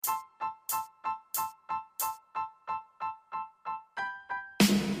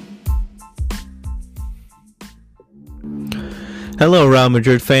Hello, Real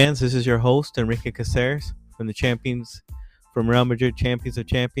Madrid fans. This is your host, Enrique Caceres from Real Madrid Champions of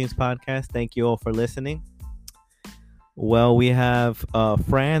Champions podcast. Thank you all for listening. Well, we have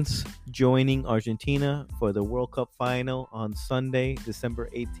France joining Argentina for the World Cup final on Sunday, December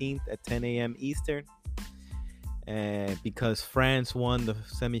 18th at 10 a.m. Eastern. And because France won the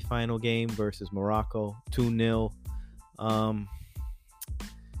semifinal game versus Morocco 2-0,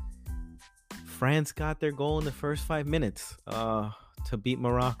 France got their goal in the first 5 minutes to beat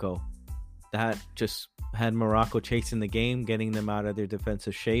Morocco. That just had Morocco chasing the game, getting them out of their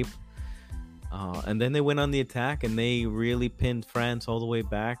defensive shape. And then they went on the attack and they really pinned France all the way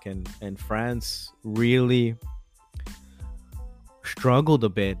back. And France really struggled a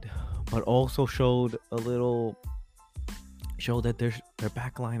bit, but also showed that their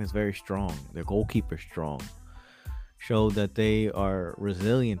back line is very strong. Their goalkeeper's strong. Showed that they are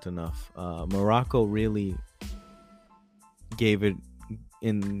resilient enough. Morocco really gave it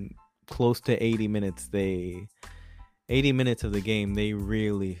in close to 80 minutes. 80 minutes of the game, they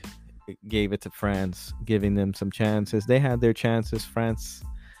really gave it to France, giving them some chances. They had their chances. France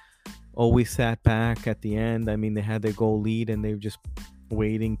always sat back at the end. I mean, they had their goal lead and they were just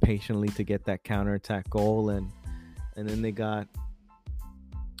waiting patiently to get that counterattack goal, and then they got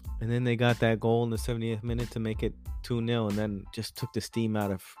that goal in the 70th minute to make it 2-0, and then just took the steam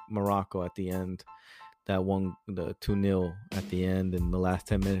out of Morocco at the end. That won the 2-0 at the end, and the last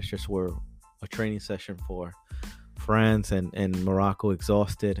 10 minutes just were a training session for France, and Morocco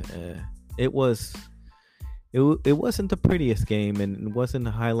exhausted. It wasn't the prettiest game, and it wasn't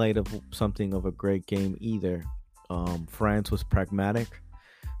a highlight of something of a great game either. France was pragmatic.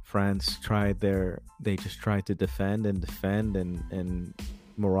 France they just tried to defend, and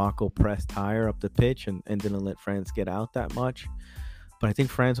Morocco pressed higher up the pitch and didn't let France get out that much. But I think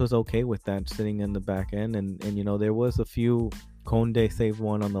France was okay with that, sitting in the back end. And there was a few. Kounde saved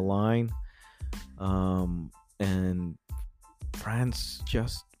one on the line. And France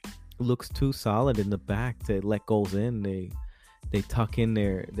just looks too solid in the back to let goals in. They tuck in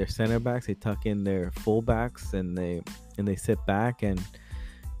their center backs, they tuck in their full backs, and they sit back. And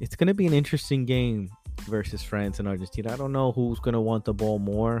it's going to be an interesting game versus France and Argentina. I don't know who's going to want the ball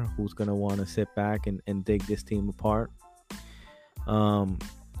more, who's going to want to sit back and dig this team apart.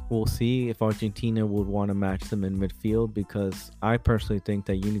 We'll see if Argentina would want to match them in midfield, because I personally think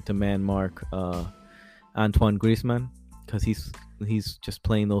that you need to man mark Antoine Griezmann, because he's just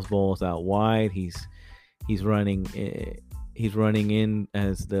playing those balls out wide. He's running in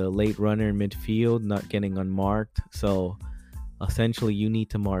as the late runner in midfield, not getting unmarked. So essentially, you need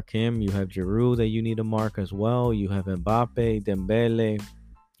to mark him. You have Giroud that you need to mark as well. You have Mbappe, Dembele.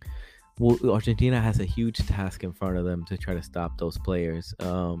 Well, Argentina has a huge task in front of them to try to stop those players.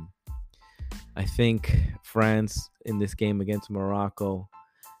 I think France in this game against Morocco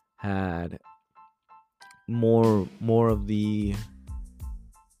had more of the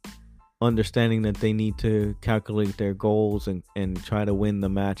understanding that they need to calculate their goals and try to win the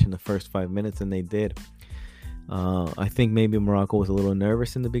match in the first 5 minutes, and they did. I think maybe Morocco was a little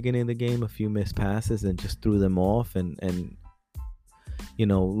nervous in the beginning of the game, a few missed passes, and just threw them off. And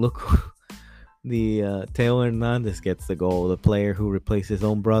look, the Theo Hernandez gets the goal, the player who replaced his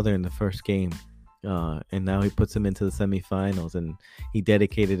own brother in the first game, and now he puts him into the semifinals, and he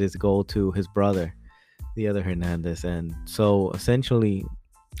dedicated his goal to his brother, the other Hernandez. And so essentially,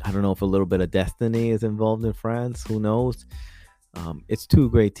 I don't know if a little bit of destiny is involved in France. Who knows? It's two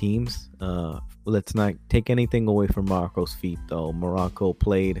great teams. Let's not take anything away from Morocco's feet, though. Morocco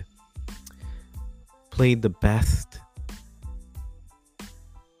played the best,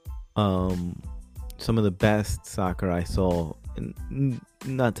 some of the best soccer I saw. And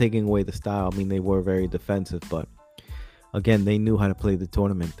not taking away the style. I mean, they were very defensive, but again, they knew how to play the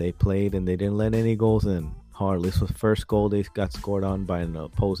tournament. They played and they didn't let any goals in. Hardly. This was the first goal they got scored on by an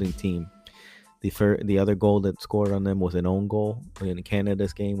opposing team. The other goal that scored on them was an own goal in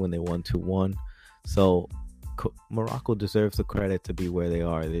Canada's game when they won 2-1. So Morocco deserves the credit to be where they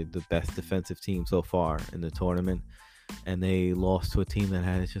are. They're the best defensive team so far in the tournament, and they lost to a team that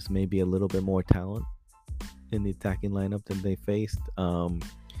has just maybe a little bit more talent in the attacking lineup than they faced.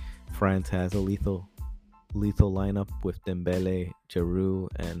 France has a lethal lineup with Dembele, Giroud,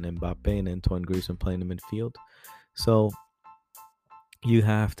 and Mbappe, and Antoine Griezmann playing in midfield. So you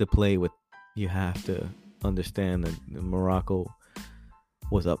have to understand that Morocco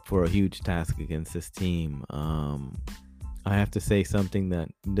was up for a huge task against this team. I have to say something that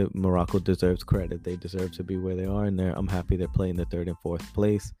Morocco deserves credit. They deserve to be where they are, and I'm happy they're playing the third and fourth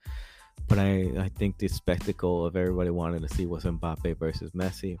place. But I think the spectacle of everybody wanted to see was Mbappe versus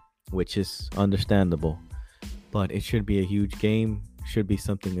Messi, which is understandable. but it should be a huge game. Should be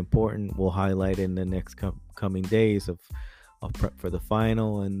something important. We'll highlight in the next coming days of prep for the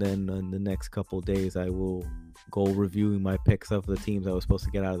final, and then in the next couple days I will go reviewing my picks of the teams I was supposed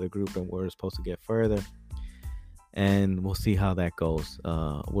to get out of the group and we're supposed to get further, and we'll see how that goes.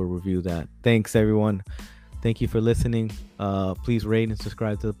 We'll review that. Thanks everyone. Thank you for listening. Please rate and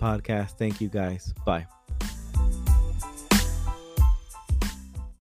subscribe to the podcast. Thank you guys. Bye.